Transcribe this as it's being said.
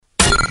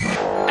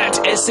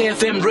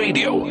SAFM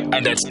Radio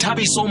and at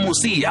Tabiso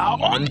Musia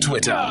on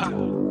Twitter.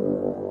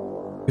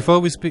 Before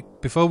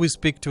we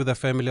speak to the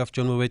family of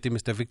John Moweti,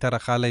 Mr. Victor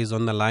Rakgale is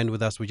on the line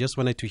with us. We just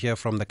wanted to hear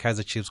from the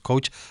Kaizer Chiefs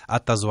coach,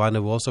 Arthur Zwane,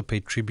 who also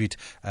paid tribute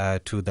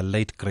to the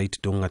late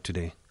great Dunga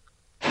today.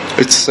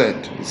 It's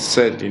sad,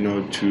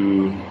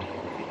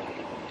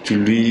 to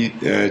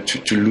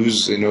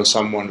lose,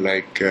 someone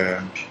like,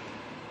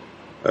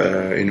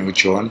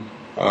 John.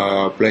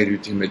 Played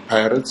with him at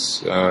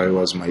Pirates. He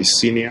was my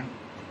senior.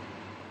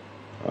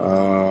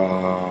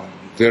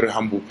 Very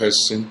humble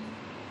person.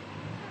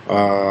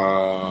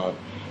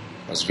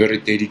 Was very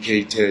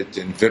dedicated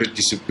and very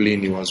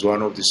disciplined. He was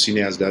one of the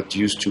seniors that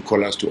used to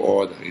call us to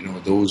order.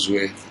 Those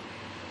were,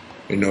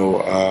 a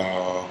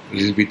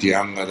little bit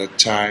young at that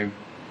time.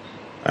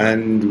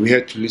 And we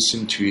had to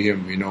listen to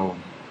him,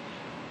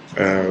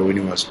 when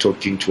he was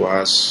talking to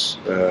us,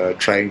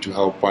 trying to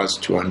help us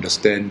to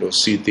understand or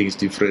see things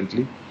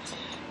differently.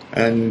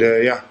 And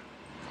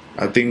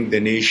I think the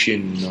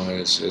nation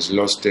has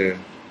lost a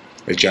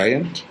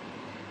giant.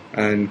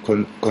 And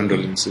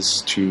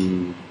condolences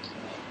to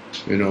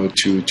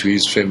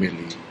his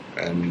family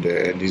and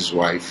his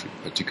wife in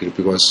particular,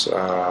 because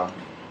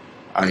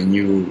I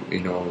knew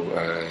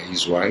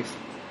his wife.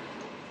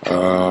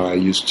 I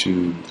used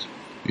to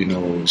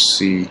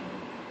see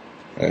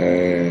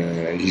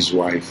his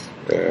wife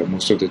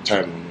most of the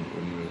time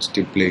when we were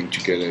still playing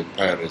together at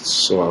Pirates,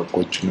 so I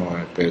got to know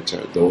her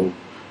better, though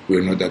we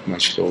were not that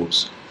much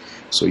close.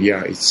 So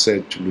it's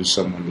sad to lose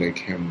someone like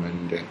him,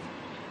 and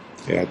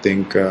I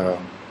think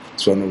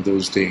it's one of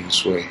those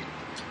things where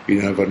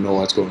you never know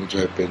what's going to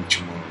happen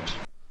tomorrow.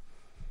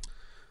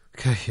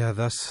 Okay,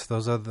 that's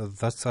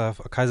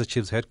Kaizer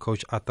Chiefs head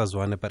coach Arthur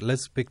Zwane. But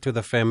let's speak to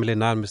the family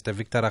now. Mr.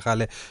 Victor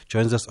Rakgale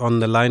joins us on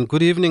the line.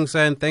 Good evening,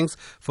 sir, and thanks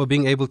for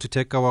being able to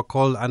take our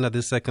call under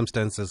these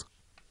circumstances.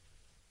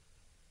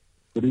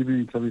 Good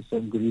evening,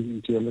 Tabiso. Good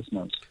evening to your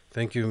listeners.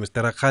 Thank you,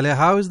 Mr. Rakgale.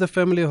 How is the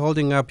family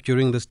holding up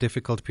during this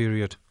difficult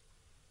period?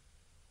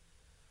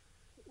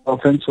 Well,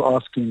 thanks for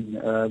asking.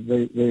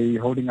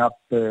 They're holding up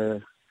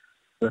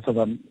better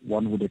than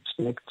one would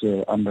expect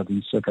under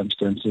these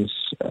circumstances.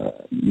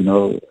 As you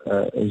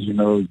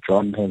know,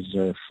 John has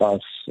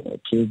 5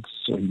 kids,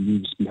 so he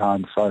leaves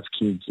behind 5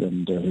 kids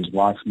and his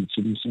wife,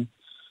 Mitsubisi.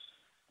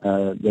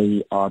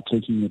 They are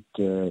taking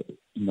it,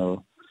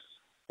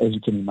 as you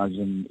can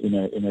imagine, in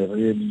a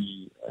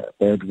really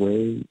bad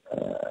way.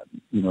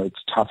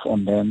 It's tough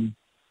on them,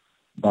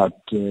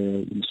 but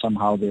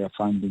somehow they are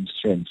finding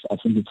strength. I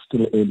think it's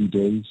still early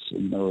days.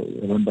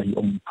 Remember, he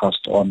only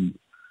passed on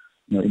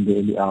in the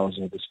early hours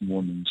of this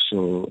morning.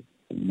 So,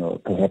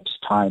 perhaps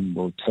time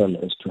will tell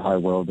as to how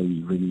well they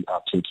really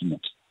are taking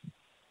it.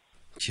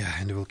 Yeah,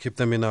 and we'll keep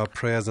them in our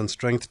prayers and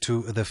strength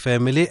to the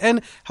family.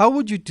 And how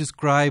would you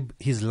describe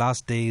his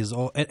last days?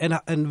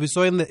 And we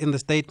saw in the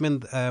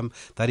statement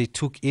that he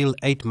took ill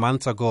 8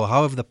 months ago.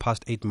 How have the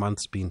past 8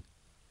 months been?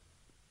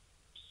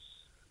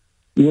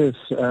 Yes,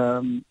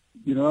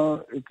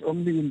 it's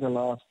only in the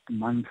last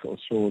month or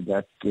so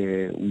that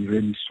we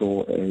really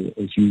saw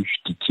a huge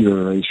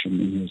deterioration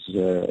in his,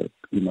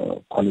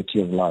 quality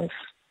of life.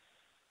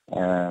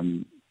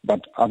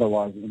 But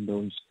otherwise, in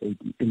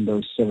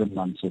those 7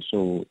 months or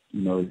so, he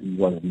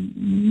was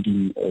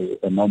leading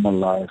a normal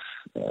life,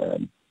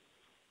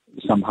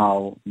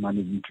 somehow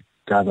managing to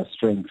gather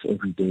strength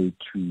every day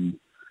to,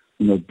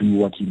 do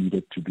what he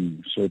needed to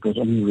do. So it was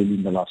only really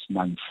in the last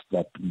month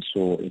that we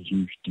saw a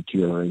huge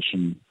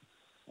deterioration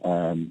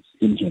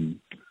in him.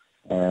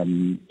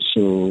 We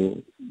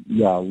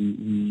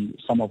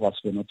some of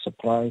us were not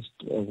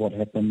surprised of what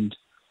happened,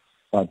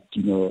 but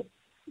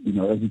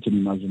as you can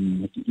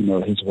imagine,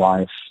 his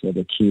wife,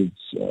 the kids,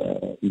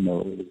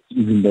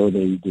 even though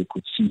they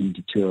could see him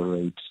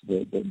deteriorate,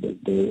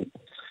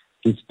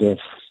 his death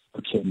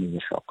came as a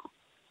shock.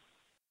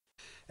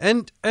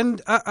 And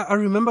I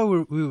remember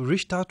we've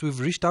reached out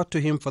to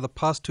him for the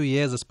past 2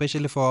 years,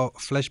 especially for our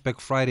Flashback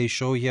Friday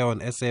show here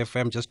on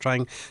SAFM, just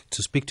trying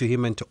to speak to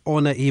him and to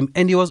honor him.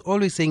 And he was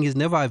always saying he's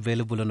never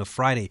available on a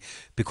Friday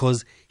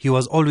because he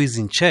was always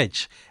in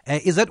church.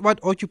 Is that what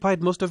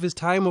occupied most of his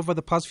time over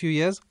the past few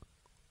years?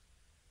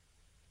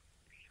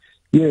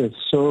 Yes.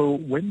 So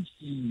when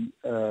he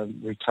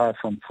retired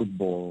from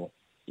football,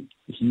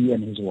 he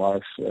and his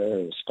wife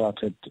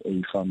started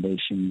a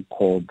foundation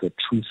called the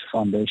Truth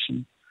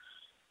Foundation.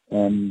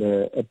 And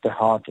at the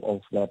heart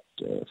of that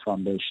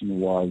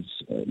foundation was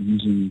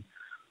using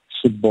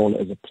football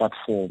as a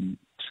platform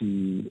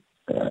to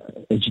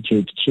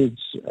educate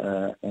kids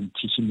and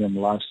teaching them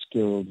life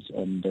skills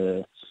and,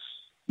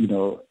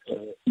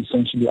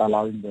 essentially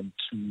allowing them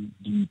to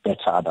be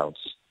better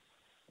adults.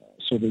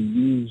 So they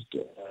used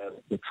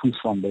the Truth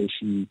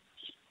Foundation,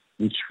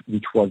 which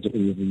was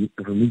a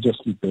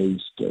religiously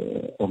based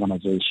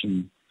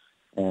organization,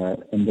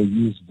 and they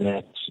used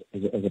that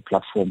as a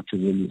platform to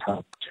really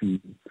help to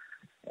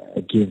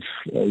give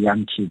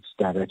young kids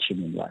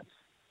direction in life.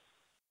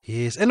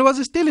 Yes, and was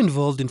he still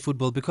involved in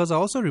football? Because I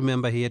also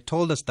remember he had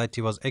told us that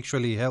he was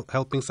actually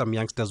helping some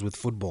youngsters with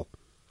football.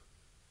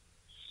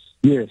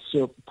 Yes,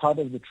 so part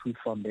of the Truth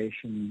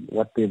Foundation,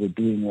 what they were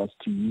doing was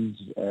to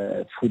use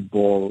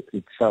football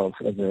itself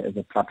as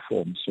a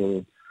platform.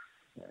 So,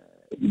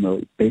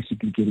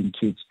 basically getting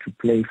kids to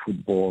play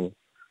football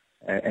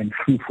and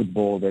through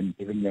football, then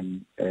giving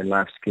them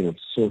life skills.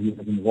 So he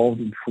was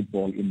involved in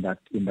football in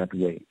that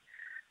way.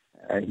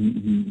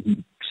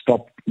 He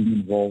stopped being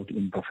involved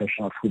in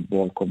professional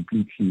football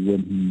completely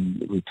when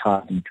he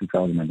retired in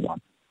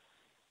 2001.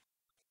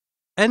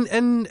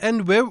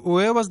 And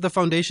where was the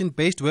foundation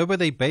based? Where were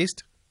they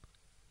based?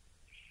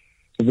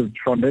 So the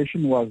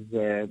foundation was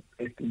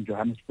based in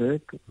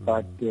Johannesburg,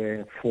 but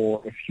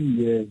for a few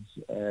years,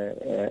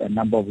 a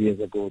number of years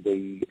ago,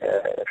 they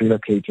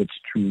relocated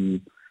to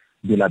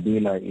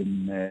Bela-Bela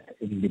in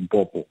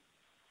Limpopo.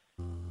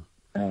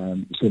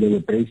 So they were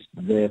based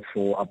there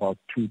for about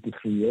 2 to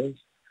 3 years,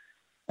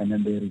 and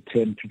then they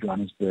returned to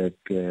Johannesburg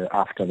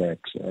after that.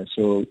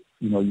 So,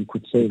 you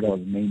could say that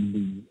was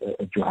mainly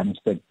a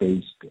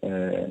Johannesburg-based,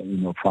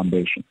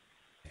 foundation.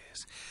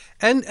 Yes.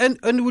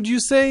 And would you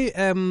say,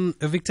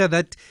 Victor,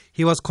 that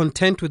he was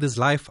content with his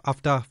life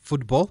after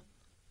football?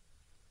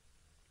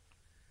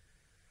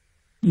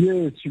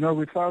 Yes,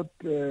 without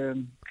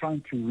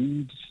trying to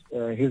read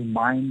his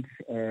mind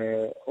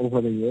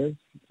over the years,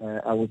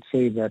 I would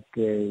say that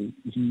he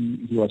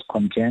was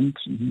content.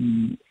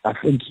 I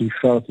think he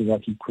felt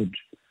that he could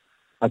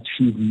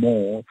achieve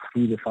more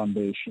through the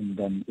foundation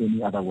than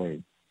any other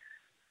way.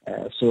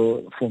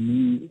 So for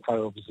me, if I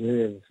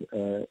observe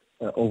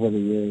over the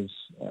years,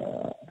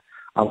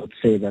 I would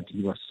say that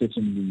he was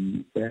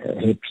certainly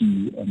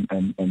happy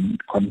and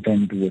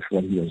content with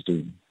what he was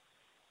doing.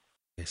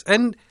 Yes,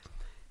 and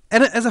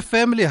as a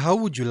family, how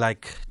would you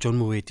like John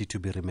Moeti to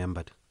be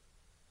remembered?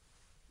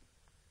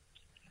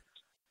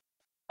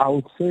 I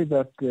would say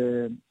that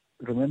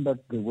remembered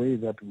the way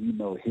that we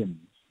know him,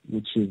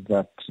 which is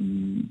that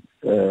he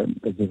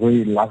is a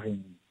very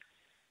loving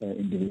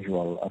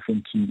individual. I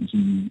think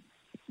he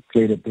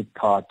played a big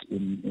part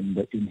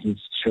in his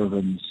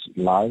children's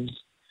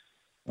lives.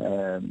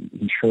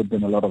 He showed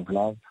them a lot of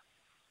love,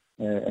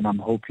 and I'm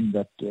hoping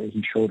that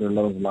he showed a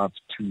lot of love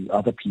to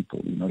other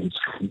people,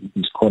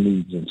 his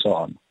colleagues and so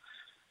on.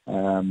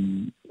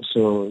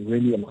 So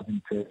really a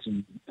loving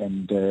person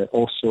and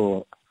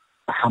also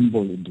a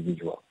humble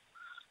individual.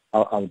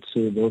 I would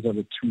say those are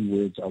the two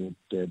words I would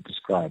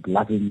describe,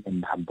 loving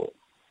and humble.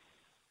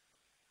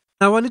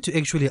 I wanted to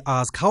actually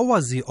ask, how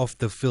was he off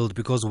the field?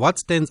 Because what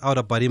stands out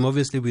about him,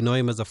 obviously we know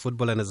him as a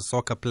footballer and as a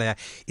soccer player,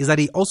 is that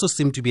he also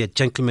seemed to be a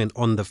gentleman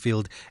on the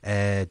field,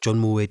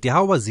 John Moeti.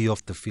 How was he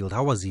off the field?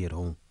 How was he at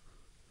home?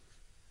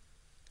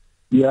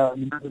 Yeah,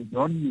 the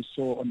John you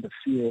saw on the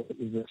field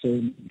is the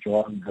same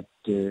John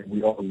that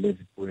we all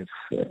lived with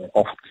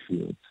off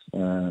the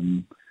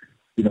field.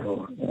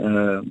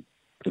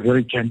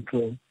 Very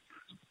gentle,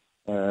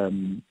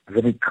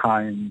 very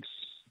kind,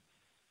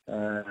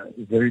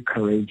 very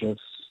courageous.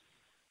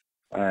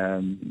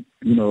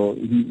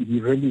 He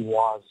really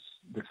was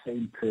the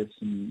same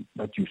person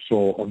that you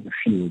saw on the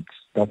field.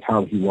 That's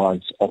how he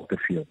was off the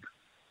field.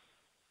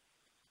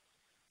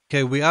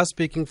 Okay, we are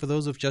speaking, for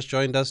those who've just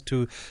joined us,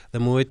 to the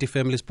Moeti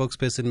family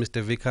spokesperson,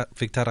 Mr. Victor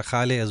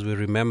Rakgale, as we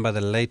remember the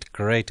late,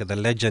 great, the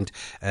legend,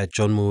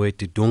 John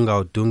Moeti,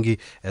 Dunga or Dungi,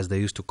 as they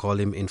used to call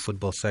him in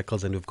football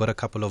circles. And we've got a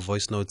couple of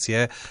voice notes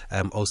here,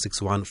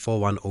 061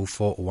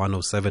 4104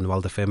 107, while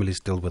the family is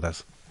still with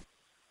us.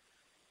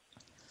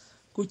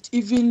 Good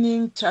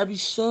evening,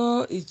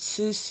 Tabiso. It's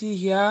Sissy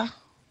here.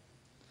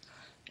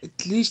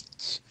 At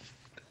least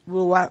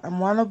I'm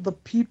one of the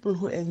people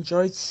who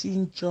enjoyed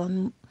seeing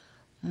John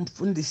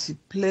Mfundisi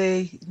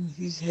play in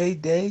his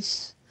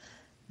heydays.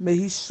 May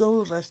his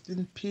soul rest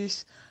in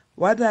peace.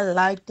 What I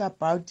liked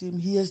about him,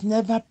 he has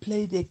never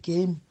played a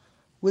game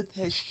with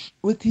his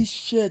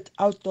shirt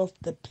out of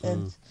the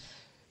pants.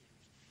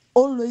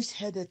 Always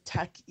had a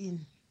tuck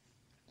in.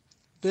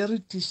 Very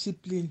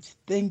disciplined.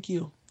 Thank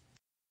you.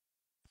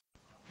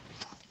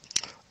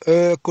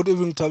 Good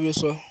evening,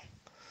 Tabiso.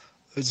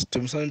 It's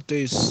Tim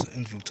Santos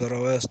in Victoria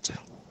West.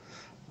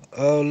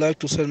 I would like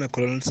to send my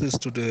condolences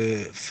to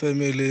the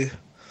family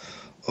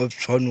of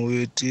John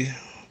Moeti.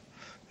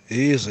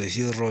 He is a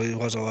hero, he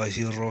was our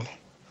hero,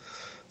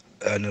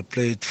 and he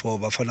played for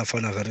Bafana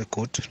Bafana very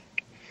good.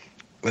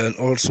 And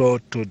also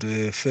to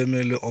the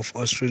family of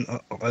Austrian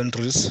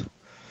Andres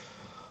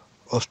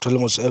of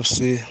Stellenbosch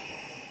FC.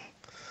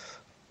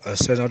 I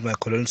send out my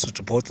condolences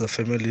to both the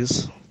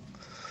families.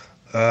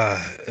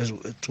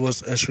 It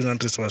was Ashwin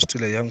Andres was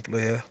still a young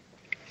player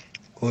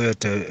who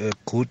had a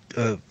good,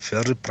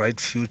 very bright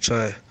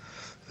future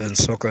in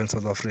soccer in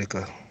South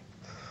Africa.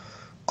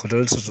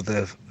 Condolences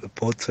to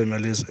both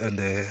families and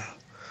the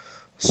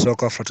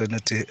soccer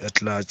fraternity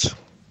at large.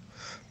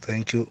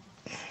 Thank you.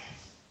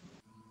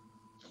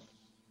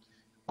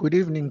 Good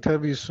evening,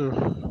 Tabiso.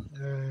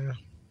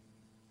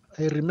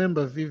 I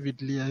remember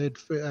vividly. I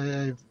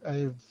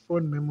have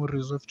fond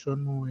memories of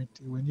John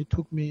Moeti when he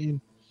took me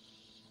in.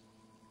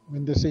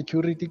 When the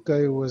security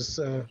guy was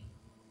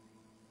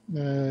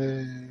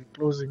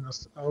closing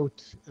us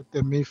out at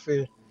the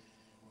Mayfair,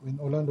 when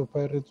Orlando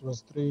Pirates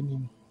was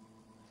training,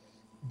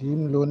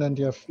 ndim lona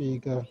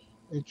ndiyafika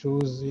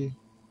eJozi,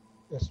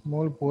 a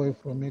small boy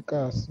from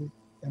Ekasi,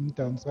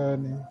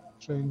 eMdantsane,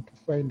 trying to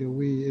find a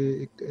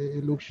way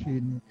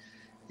elokishini,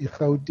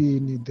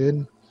 eGauteng.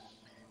 Then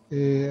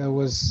I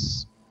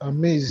was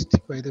amazed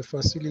by the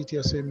facility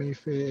at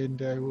Mayfair,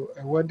 and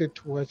I wanted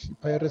to watch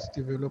Pirates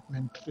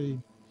development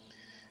train.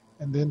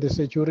 And then the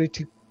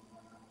security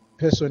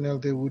personnel,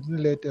 they wouldn't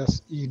let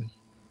us in.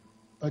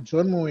 But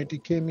John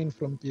Moeti came in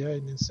from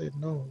behind and said,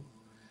 no,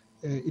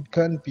 it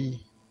can't be,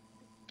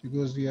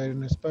 because we are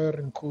an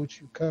aspiring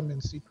coach. You come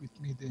and sit with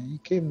me there. He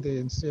came there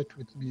and sat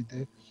with me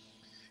there.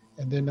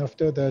 And then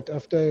after that,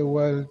 after a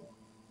while,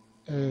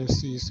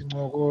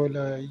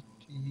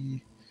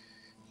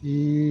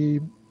 he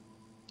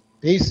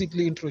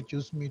basically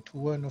introduced me to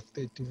one of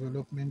the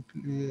development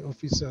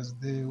officers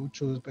there, who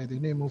chose by the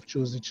name of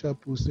Josie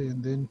Chapuse,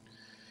 and then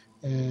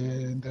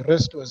the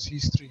rest was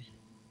history.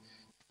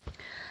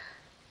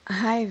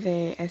 Hi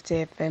there,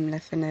 SAFM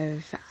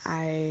listeners.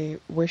 I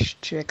wish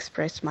to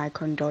express my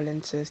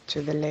condolences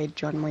to the late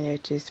John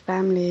Moeti's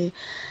family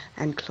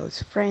and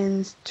close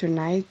friends.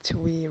 Tonight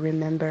we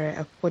remember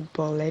a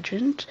football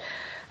legend,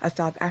 a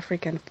South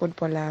African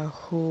footballer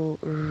who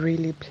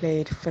really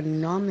played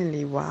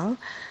phenomenally well,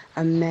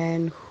 a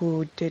man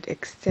who did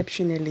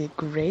exceptionally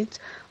great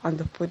on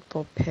the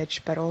football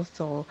pitch, but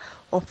also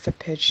off the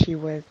pitch. He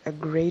was a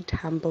great,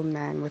 humble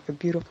man with a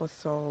beautiful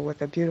soul,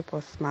 with a beautiful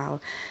smile,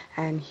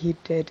 and he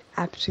did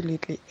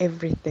absolutely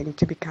everything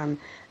to become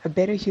a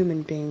better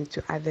human being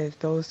to others,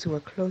 those who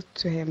were close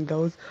to him,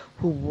 those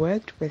who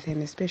worked with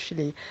him,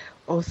 especially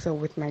also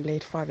with my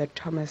late father,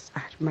 Thomas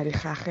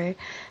Madikhache.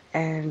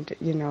 And,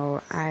 you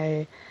know,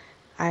 I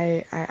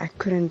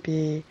couldn't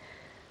be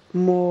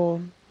more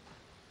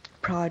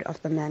proud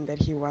of the man that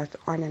he was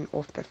on and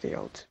off the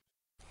field.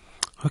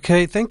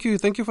 Okay, thank you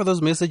for those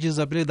messages.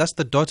 I believe that's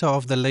the daughter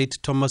of the late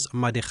Thomas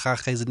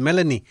Madikhache. Is it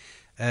Melanie?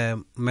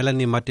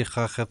 Melanie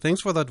Madikhache.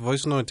 Thanks for that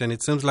voice note. And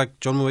it seems like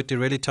John Moeti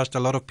really touched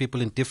a lot of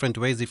people in different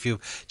ways. If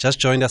you've just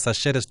joined us, I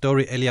shared a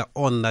story earlier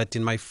on that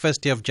in my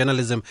first year of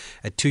journalism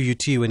at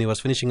 2UT, when he was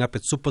finishing up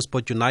at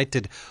SuperSport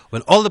United,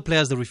 when all the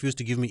players that refused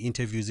to give me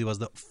interviews, he was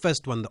the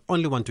first one, the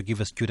only one to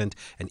give a student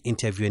an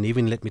interview, and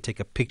even let me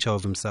take a picture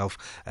of himself,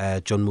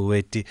 John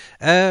Moeti.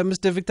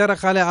 Mr. Victor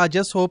Akhale, I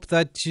just hope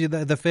that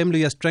the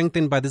family are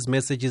strengthened by these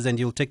messages, and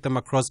you'll take them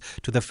across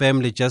to the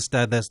family. Just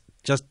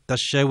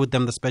share with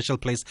them the special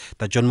place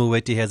that John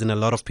Moeti has in a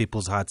lot of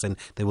people's hearts, and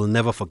they will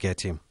never forget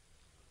him.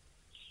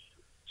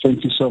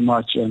 Thank you so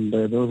much, and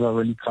those are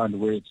really kind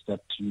words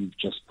that you've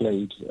just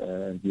played.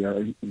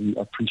 We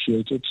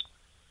appreciate it,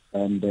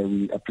 and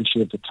we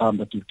appreciate the time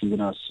that you've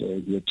given us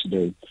here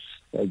today.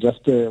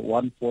 Just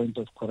one point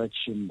of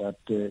correction, that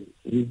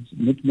his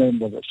nickname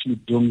was actually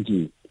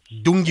Dungi.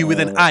 Dungi with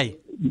an I.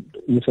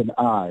 With an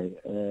I,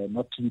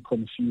 not to be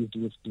confused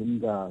with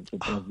Dunga, the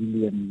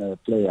Brazilian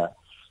player.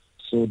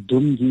 So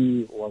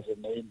Dungi was a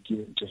name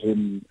given to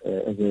him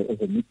as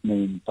a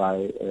nickname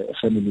by a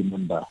family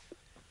member.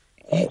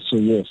 So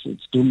yes,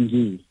 it's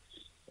Dungi,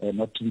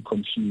 not to be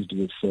confused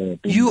with Dunga.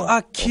 You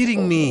are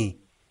kidding me.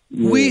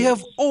 Yes. We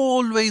have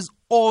always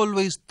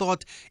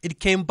thought it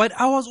came, but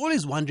I was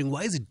always wondering,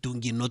 why is it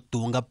Dungi, not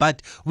Dunga?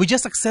 But we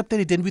just accepted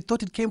it, and we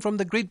thought it came from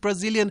the great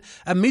Brazilian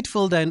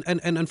midfielder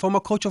and former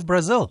coach of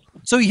Brazil.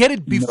 So he had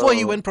it before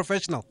he went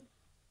professional.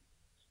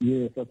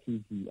 Yes,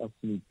 absolutely.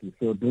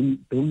 So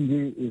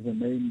Dungi is a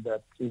name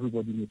that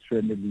everybody in his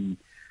family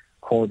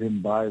called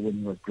him by when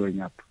he was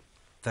growing up.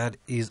 That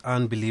is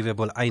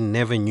unbelievable. I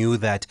never knew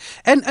that.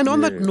 And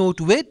on that note,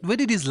 where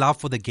did his love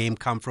for the game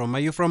come from? Are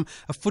you from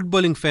a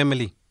footballing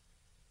family?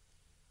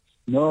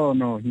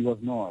 No, he was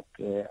not.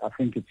 I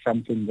think it's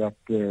something that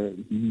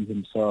he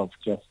himself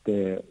just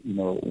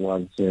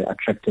was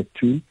attracted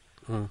to.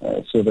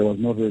 So there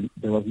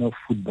was no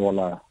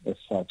footballer as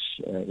such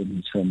in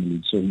his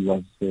family. So he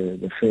was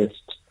the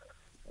first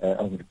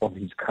of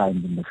his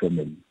kind in the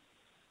family.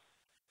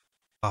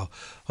 Wow.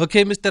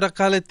 Okay, Mr.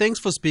 Akhale, thanks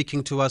for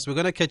speaking to us. We're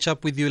going to catch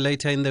up with you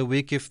later in the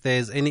week. If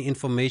there's any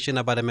information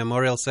about a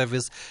memorial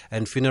service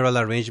and funeral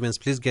arrangements,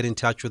 please get in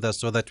touch with us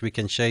so that we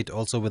can share it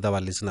also with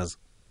our listeners.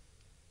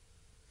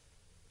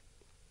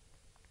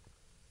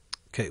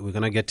 Okay, we're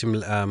going to get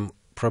him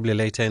probably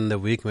later in the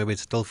week. Maybe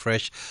it's still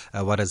fresh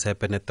what has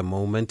happened at the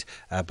moment.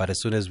 But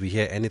as soon as we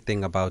hear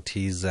anything about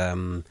his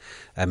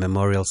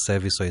memorial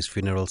service or his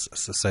funeral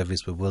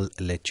service, we will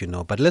let you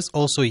know. But let's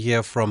also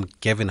hear from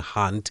Gavin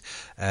Hunt,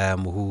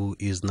 who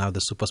is now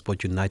the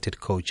SuperSport United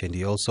coach. And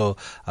he also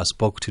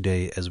spoke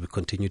today as we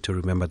continue to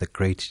remember the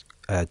great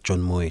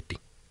John Moeti.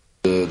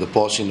 The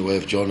passing away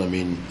of John,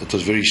 it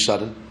was very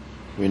sudden.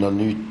 I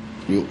knew,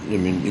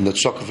 in the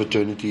soccer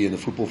fraternity and the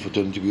football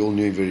fraternity, we all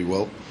knew him very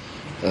well.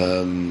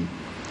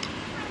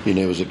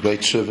 He was a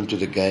great servant to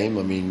the game.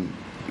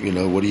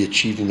 What he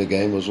achieved in the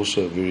game was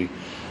also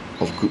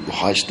of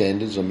high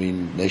standards.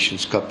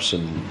 Nations Cups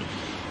and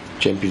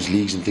Champions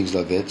Leagues and things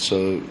like that.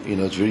 So,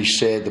 it's very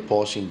sad, the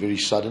passing, very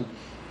sudden.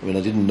 I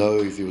didn't know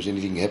if there was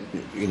anything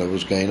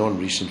was going on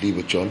recently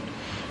with John,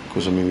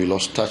 because we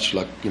lost touch,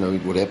 like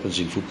what happens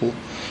in football.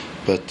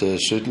 But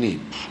certainly,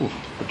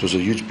 it was a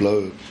huge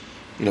blow,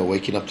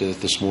 waking up to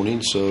that this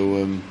morning.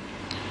 So,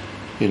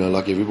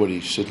 like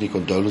everybody, certainly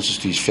condolences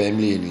to his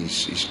family and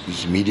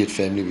his immediate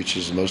family, which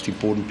is the most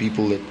important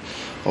people that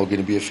are going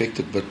to be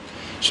affected. But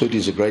certainly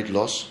it's a great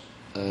loss.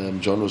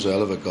 John was a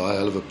hell of a guy,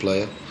 hell of a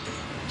player.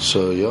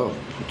 So,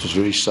 it was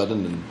very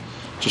sudden and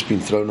just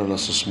been thrown on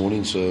us this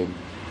morning. So,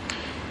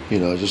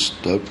 I just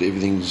hope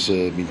everything's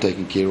been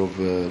taken care of,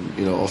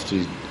 after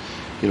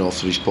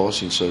his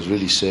passing. So it's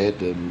really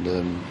sad.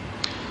 And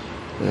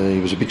he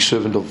was a big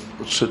servant of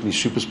certainly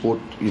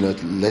Supersport, at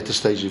the latter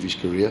stage of his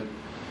career.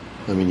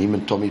 I mean, him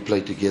and Tommy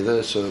played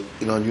together, so,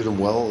 I knew them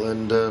well.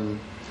 And,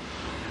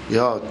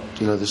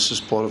 this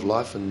is part of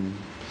life, and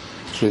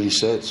it's really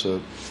sad. So,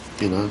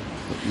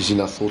 he's in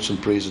our thoughts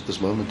and prayers at this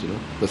moment,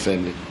 the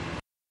family.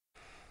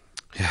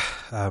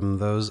 Yeah,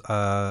 those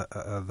are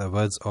the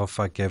words of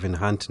Gavin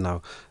Hunt,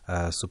 now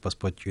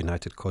SuperSport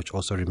United coach,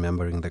 also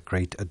remembering the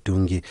great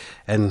Dungi.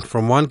 And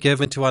from one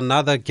Gavin to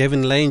another,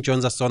 Gavin Lane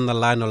joins us on the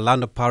line,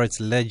 Orlando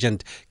Pirates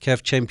legend,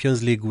 CAF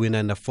Champions League winner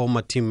and a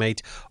former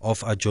teammate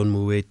of John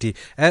Moeti.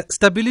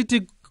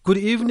 Stability, good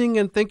evening,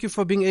 and thank you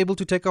for being able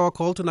to take our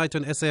call tonight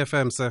on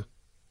SAFM, sir.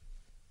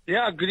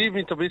 Yeah, good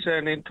evening, Tabisa,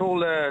 and to all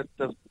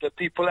the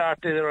people out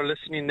there that are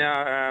listening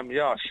now.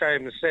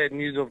 Shame, the sad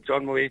news of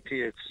John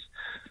Moeti.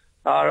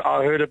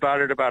 I heard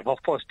about it about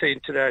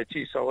 10:30 today.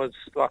 Geez, I was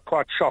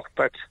quite shocked.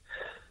 But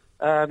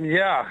as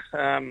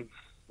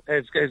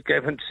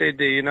Gavin said,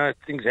 there,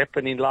 things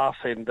happen in life,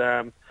 and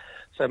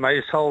so may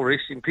his soul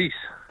rest in peace.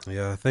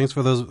 Yeah, thanks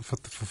for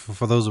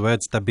those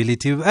words,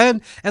 Stability.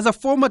 And as a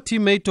former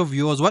teammate of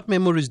yours, what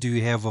memories do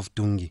you have of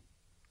Dungi?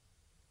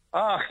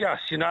 Yes,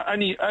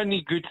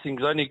 only good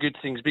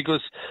things,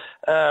 because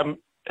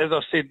as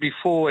I said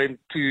before, and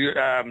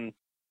to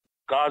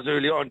guys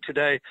early on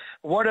today,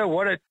 what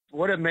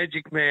a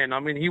magic man. I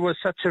mean, he was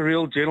such a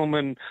real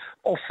gentleman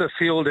off the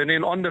field, and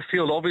then on the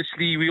field,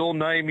 obviously, we all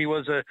know him. He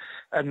was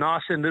a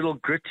nice and little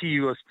gritty.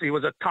 He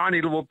was a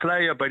tiny little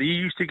player, but he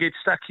used to get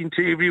stuck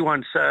into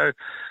everyone. So,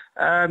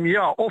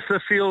 off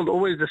the field,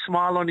 always a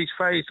smile on his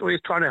face,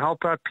 always trying to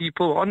help out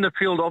people. On the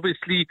field,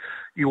 obviously,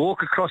 you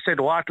walk across that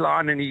white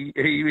line, and he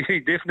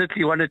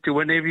definitely wanted to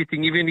win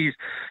everything, even his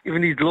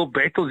little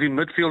battles in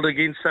midfield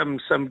against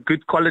some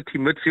good quality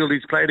midfield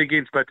he's played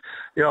against. But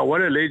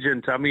what a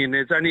legend! I mean,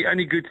 there's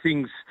only good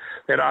things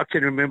that I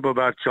can remember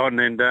about John.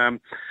 And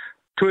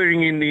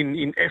touring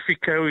in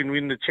Africa when we were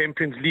in the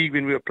Champions League,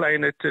 when we were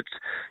playing it,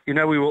 we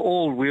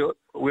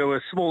were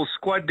a small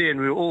squad there, and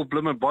we were all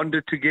blooming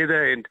bonded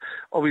together. And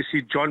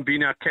obviously, John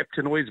being our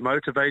captain, always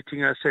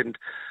motivating us, and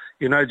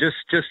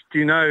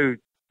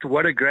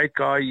what a great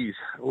guy he is,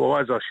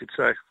 was, I should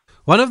say.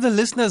 One of the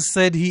listeners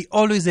said he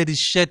always had his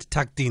shirt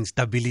tucked in.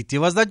 Stability.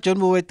 Was that John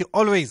Moeti?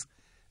 Always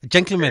a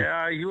gentleman.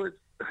 Yeah, he was.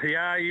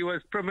 Yeah, he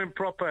was prim and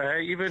proper.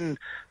 Hey? Even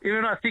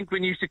I think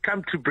when he used to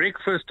come to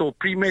breakfast or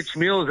pre-match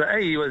meals,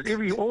 he was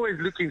always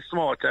looking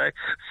smart. Hey?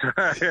 So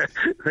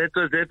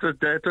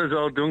that was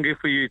old Dungi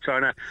for you,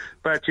 China.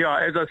 But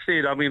as I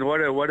said, I mean, what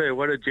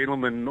a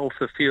gentleman off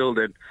the field,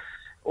 and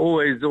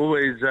always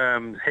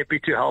happy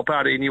to help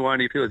out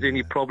anyone if there was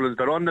any problems.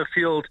 But on the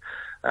field,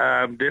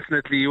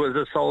 definitely he was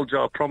a soldier.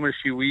 I promise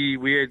you,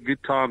 we had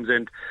good times,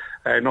 and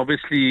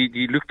obviously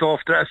he looked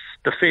after us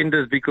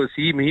defenders, because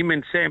him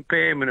and Sam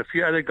Pam and a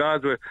few other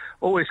guys were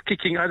always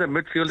kicking other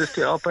midfielders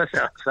to help us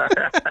out.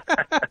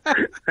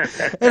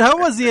 And how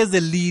was he as a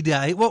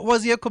leader?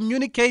 Was he a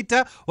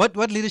communicator? What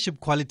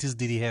leadership qualities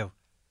did he have?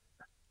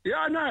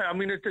 Yeah, no, I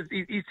mean,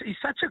 he's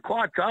such a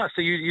quiet guy,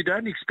 so you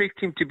don't expect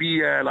him to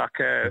be like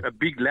a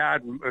big,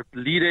 loud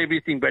leader,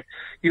 everything, but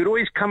you'd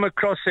always come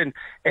across and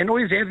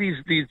always have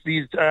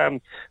these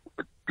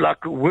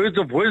like words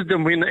of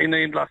wisdom when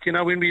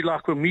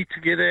we meet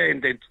together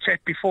and then chat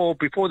before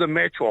the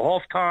match or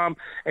halftime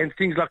and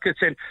things like this.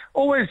 And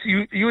always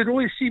you would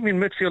always see him in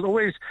midfield,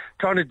 always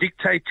trying to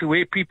dictate to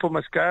where people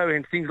must go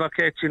and things like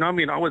that. I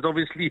mean, I was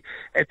obviously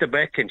at the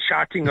back and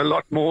shouting a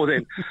lot more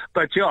than,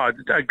 but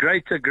a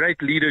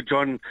great leader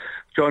John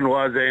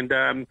was. And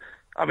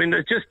I mean,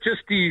 just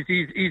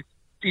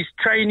his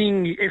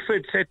training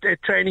efforts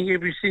at training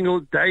every single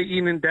day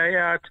in and day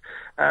out.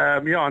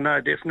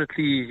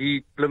 Definitely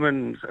he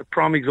a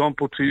prime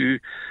example to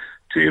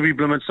every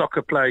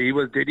soccer player. He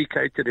was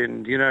dedicated,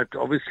 and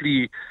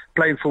obviously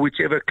playing for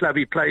whichever club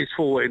he plays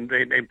for and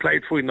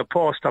played for in the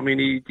past. I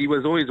mean, he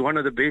was always one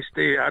of the best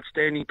there,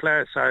 outstanding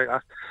players. So I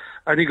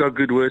only got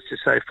good words to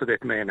say for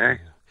that man, eh?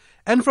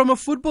 And from a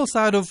football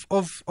side of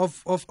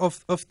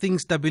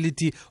things,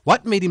 Stability,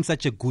 what made him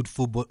such a good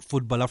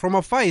footballer? From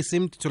afar, he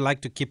seemed to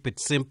like to keep it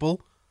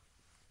simple.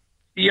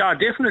 Yeah,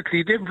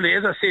 definitely.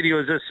 As I said, he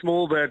was a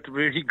small but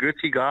really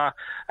gritty guy.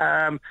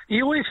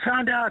 He always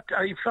found out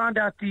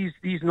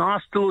these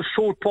nice little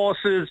short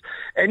passes,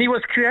 and he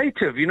was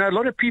creative. A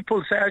lot of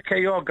people say,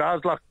 okay,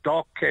 guys like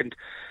Doc and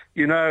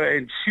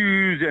and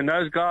shoes, and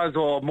those guys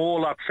are more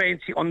like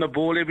fancy on the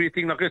ball,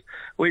 everything like this.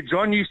 Where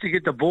John used to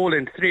get the ball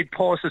and thread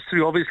passes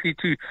through, obviously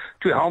to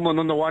Helman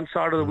on the one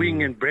side of the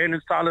wing and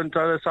Brandon Silent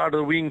on the other side of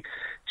the wing,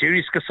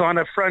 Jerry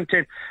Skasana front,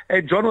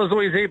 and John was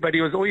always there, but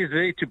he was always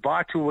there to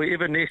bite to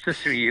wherever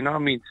necessary, you know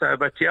what I mean? So,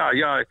 but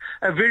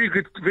a very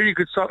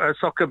good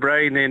soccer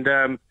brain,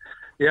 and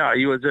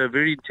he was a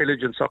very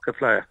intelligent soccer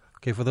player.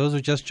 Okay, for those who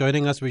are just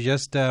joining us, we're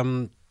just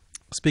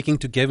speaking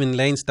to Gavin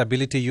Lane,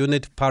 Stability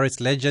Unit, Pirates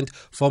legend,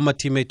 former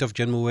teammate of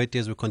John Moeti,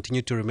 as we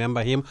continue to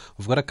remember him.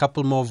 We've got a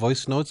couple more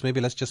voice notes. Maybe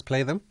let's just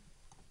play them.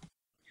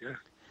 Yeah.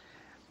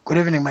 Good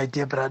evening, my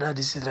dear brother.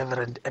 This is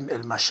Reverend M.L.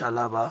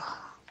 Mashalaba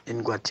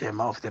in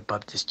Guatemala of the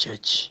Baptist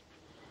Church.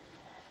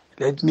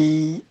 Let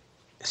me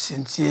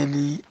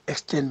sincerely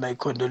extend my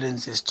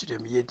condolences to the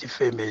Moeti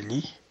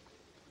family,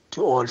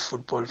 to all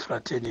football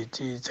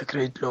fraternity. It's a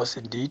great loss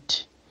indeed.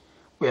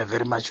 We are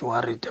very much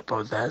worried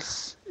about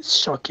this. It's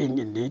shocking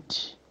indeed.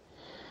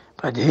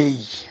 But hey,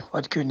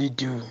 what can you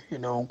do?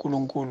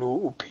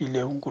 uNkulunkulu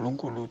uphile,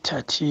 uNkulunkulu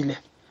uthathile.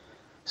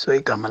 So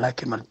igama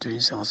lakhe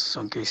maliduyiswe ngaso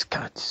sonke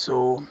isikhathi.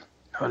 So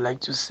I would like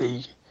to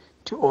say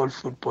to all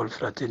football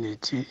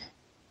fraternity,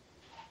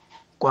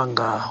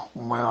 kwanga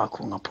umoya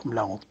wakho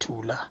ungaphumula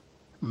ngokuthula.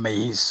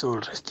 May his soul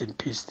rest in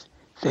peace.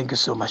 Thank you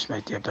so much,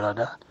 my dear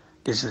brother.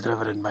 This is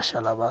Reverend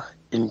Mashalaba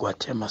in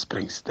Guatemala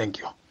Springs. Thank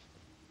you.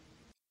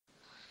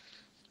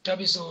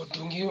 Tabiso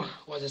Dungiwa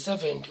was a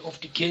servant of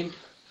the game.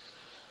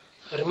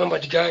 I remember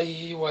the guy,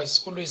 he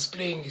was always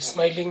playing,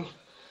 smiling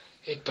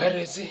at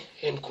Pirates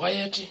and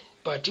quiet,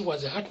 but he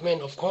was a hard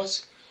man, of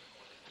course.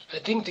 I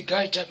think the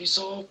guy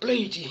Tabiso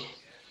played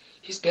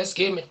his best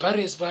game at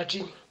Pirates, but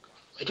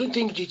I don't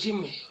think the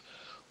team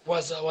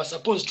was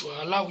supposed to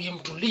allow him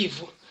to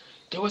leave.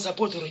 They were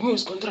supposed to renew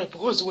his contract,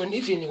 because when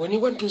he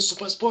went to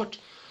SuperSport,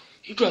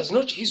 it was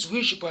not his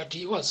wish, but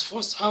he was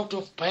forced out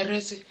of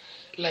Pirates,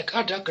 like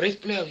other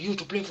great players used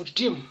to play for the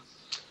team.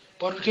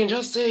 But we can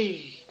just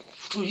say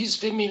to his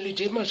family,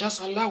 they must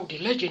just allow the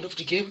legend of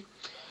the game,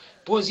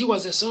 because he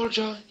was a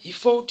soldier, he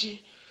fought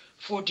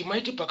for the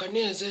mighty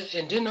Buccaneers,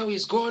 and then now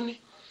he's gone.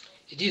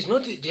 It is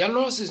not their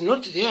loss, is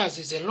not theirs,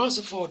 it's a loss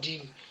for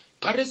the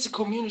Pirates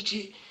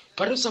community,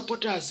 Pirates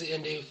supporters,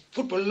 and the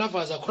football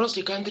lovers across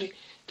the country.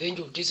 Thank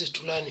you. This is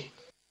Tulani.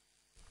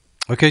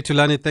 Okay,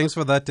 Tulani, thanks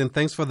for that, and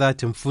thanks for that,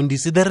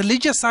 Mfundisi. The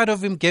religious side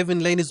of him, Gavin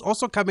Lane, is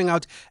also coming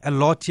out a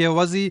lot here.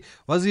 Was he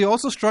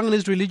also strong in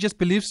his religious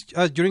beliefs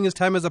during his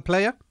time as a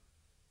player?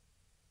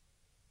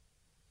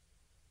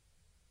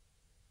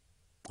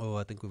 Oh,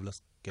 I think we've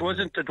lost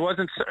Gavin. It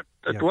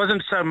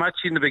wasn't so much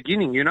in the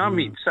beginning, you know what I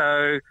mean?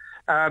 So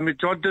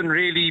John didn't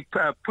really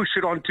push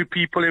it onto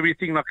people,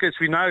 everything like this.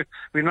 We know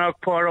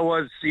Pora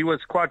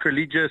was quite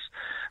religious.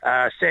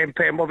 Sam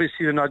Pam,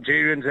 obviously the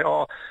Nigerians, they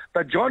are.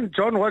 But John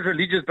was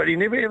religious, but he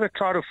never ever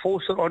tried to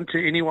force it onto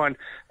anyone.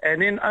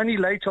 And then only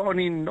later on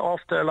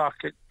after,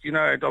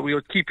 we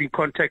would keep in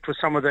contact with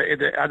some of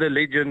the other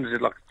legends,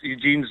 like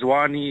Eugene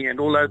Zwane and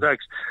all those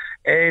folks.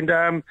 And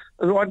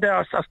one day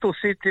I still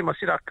said to him, I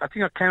said, I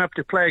think I came up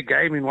to play a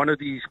game in one of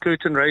these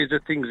curtain raiser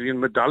things,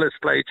 when Medallas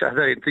play each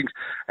other and things.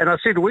 And I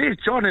said, where's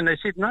John? And they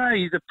said, no,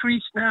 he's a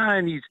priest now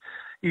and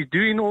he's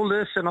doing all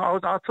this. And I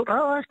thought,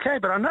 oh, okay.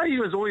 But I know he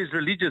was always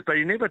religious, but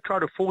he never tried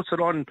to force it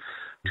on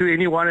to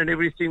anyone and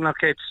everything like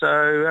that.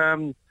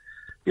 So,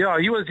 he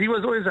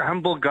was always a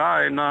humble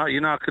guy. And,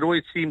 I could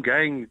always see him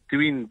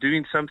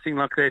doing something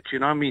like that, you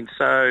know what I mean?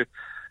 So,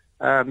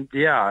 I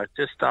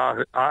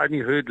only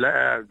heard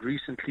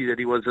recently that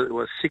he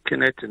was sick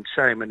in it and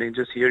shame, and then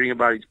just hearing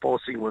about his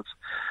passing was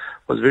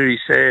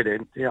very sad.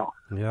 And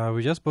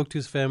we just spoke to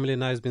his family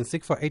now. He's been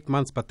sick for 8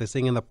 months, but they're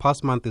saying in the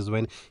past month is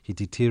when he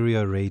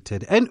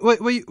deteriorated. And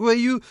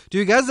do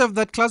you guys have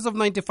that Class of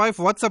 95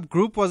 WhatsApp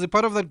group? Was he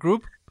part of that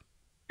group?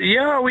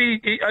 Yeah,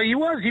 he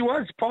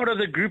was part of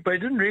the group. We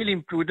didn't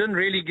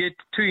really get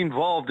too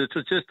involved. It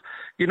was just,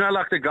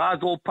 like the guys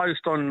all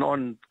post on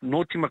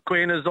Naughty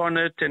McQueeners on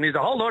it, and there's a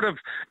whole lot of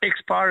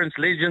ex-Pirates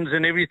legends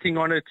and everything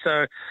on it.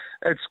 So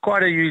it's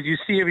quite you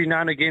see every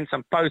now and again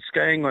some posts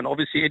going on.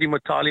 Obviously Eddie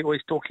Matali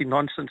always talking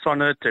nonsense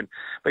on it,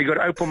 but you got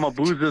Opa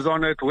Mabuzas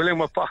on it, William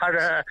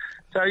Mapara.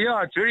 So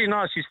it's very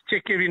nice. You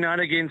check every now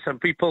and again some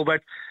people,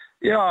 but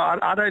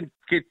I don't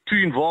get too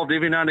involved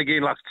every now and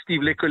again. Like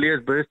Steve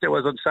Lecolier's birthday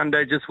was on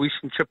Sunday, just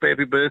wishing Chip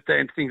happy birthday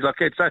and things like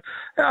that. So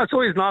it's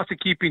always nice to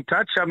keep in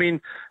touch. I mean,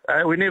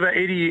 whenever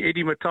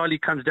Eddie Matali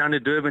comes down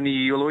to Durban,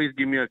 he'll always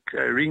give me a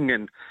ring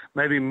and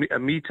maybe a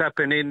meet up.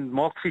 And then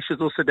Mark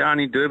Fisher's also down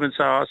in Durban,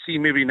 so I see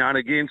him every now and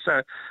again.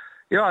 So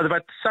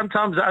but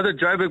sometimes the other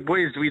Joburg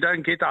boys, I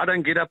don't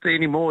get up there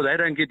anymore. They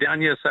don't get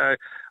down here, so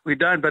we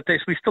don't. But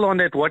we're still on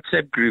that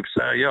WhatsApp group,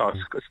 so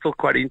it's still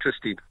quite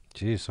interesting.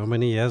 Gee, so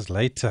many years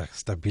later,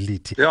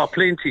 stability. Yeah,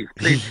 plenty.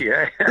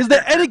 Is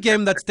there any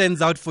game that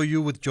stands out for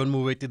you with John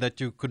Moeti that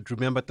you could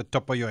remember at the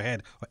top of your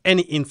head, or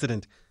any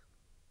incident?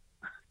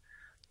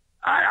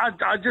 I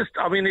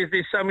mean,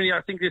 there's so many.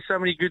 I think there's so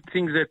many good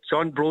things that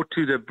John brought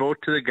to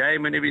the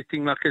game and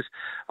everything. Like this,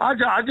 I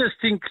just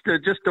think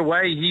just the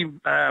way he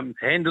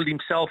handled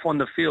himself on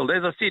the field.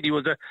 As I said, he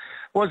was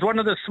one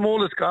of the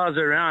smallest guys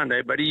around,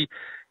 but he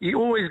had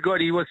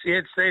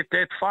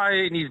that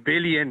fire in his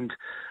belly, and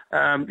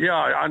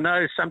I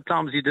know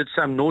sometimes he did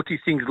some naughty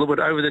things, a little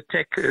bit over the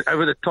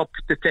top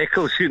of the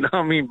tackles, you know what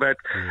I mean? But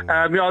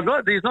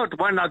there's not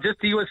one.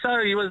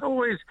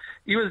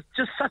 He was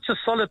just such a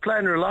solid player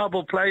and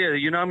reliable player,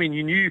 you know what I mean?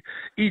 You knew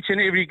each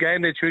and every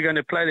game that you were going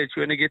to play that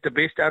you were going to get the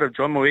best out of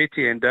John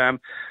Moeti, and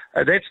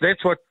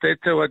that's what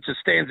just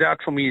stands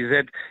out for me, is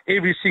that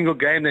every single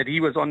game that he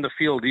was on the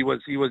field, he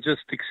was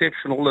just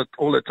exceptional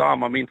all the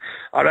time. I mean,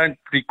 I don't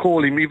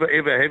recall him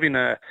ever having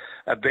a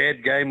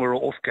bad game or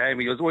an off game.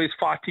 He was always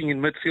fighting in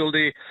midfield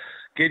there,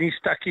 getting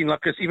stuck in,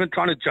 like this, even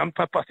trying to jump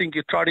up. I think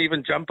he tried to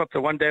even jump up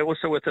the one day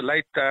also with the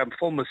late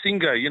Phil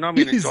Masinga, you know what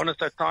I mean? And John is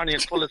so tiny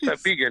and Phil is so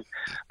big,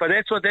 but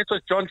that's what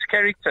John's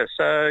character.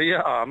 So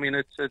yeah, I mean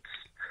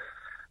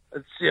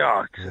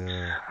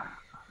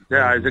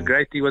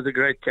he was a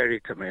great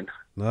character, man.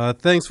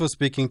 Thanks for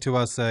speaking to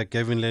us,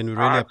 Gavin Lane. We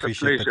really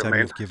appreciate the time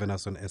you've given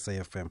us on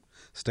SAFM.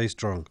 Stay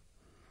strong.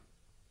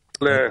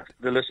 The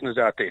listeners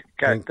out there.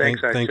 Okay,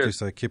 thank you,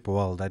 sir. Keep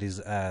well. That is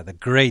the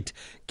great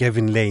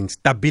Gavin Lane.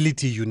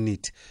 Stability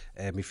unit.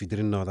 If you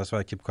didn't know, that's why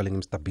I keep calling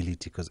him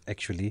Stability, because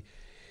actually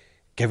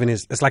Gavin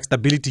it's like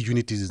Stability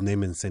Unit is his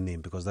name and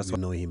surname, because that's why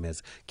I know him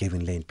as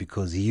Gavin Lane,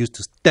 because he used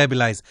to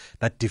stabilize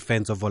that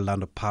defense of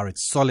Orlando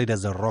Pirates, solid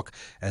as a rock,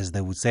 as they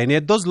would say. And he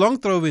had those long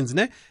throw-ins,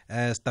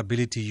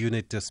 Stability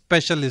Unit, a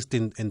specialist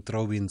in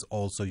throw-ins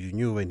also. You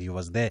knew when he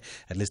was there,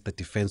 at least the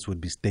defense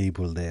would be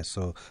stable there.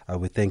 So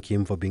we thank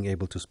him for being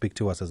able to speak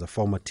to us as a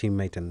former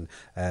teammate and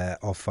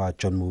of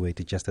John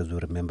Moeti, just as we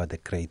remember the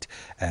great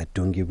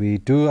Dungi. We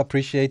do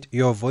appreciate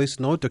your voice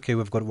note. Okay,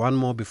 we've got one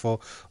more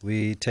before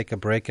we take a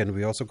break, and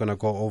we're also going to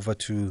go over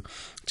to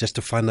just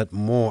to find out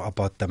more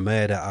about the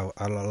murder.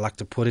 I like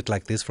to put it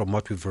like this: from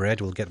what we've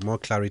read, we'll get more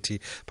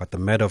clarity about the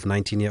murder of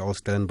 19-year-old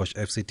Stellenbosch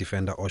FC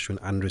defender Oshun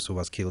Andries, who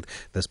was killed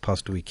this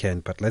past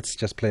weekend. But let's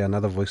just play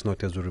another voice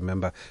note as we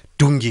remember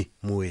Dungi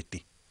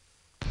Moeti.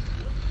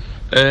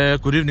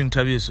 Good evening,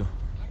 Tabiso.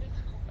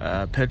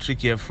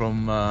 Patrick here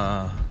from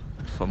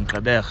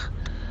Klaber.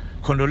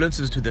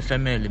 Condolences to the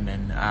family,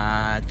 man.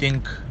 I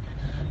think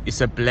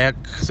it's a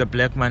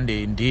black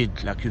Monday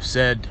indeed, like you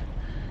said.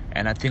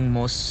 And I think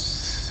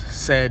most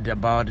sad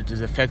about it is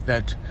the fact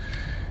that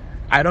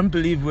I don't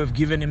believe we've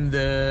given him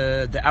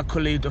the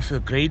accolade of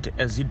a great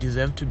as he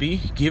deserved to be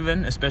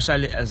given,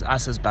 especially as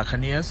us as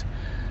Buccaneers.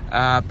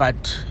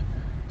 But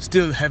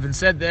still, having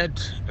said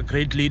that, a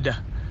great leader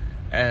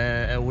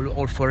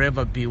will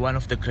forever be one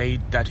of the great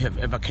that have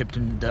ever kept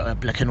in the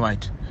black and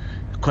white.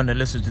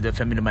 Condolences to the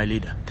family of my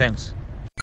leader. Thanks.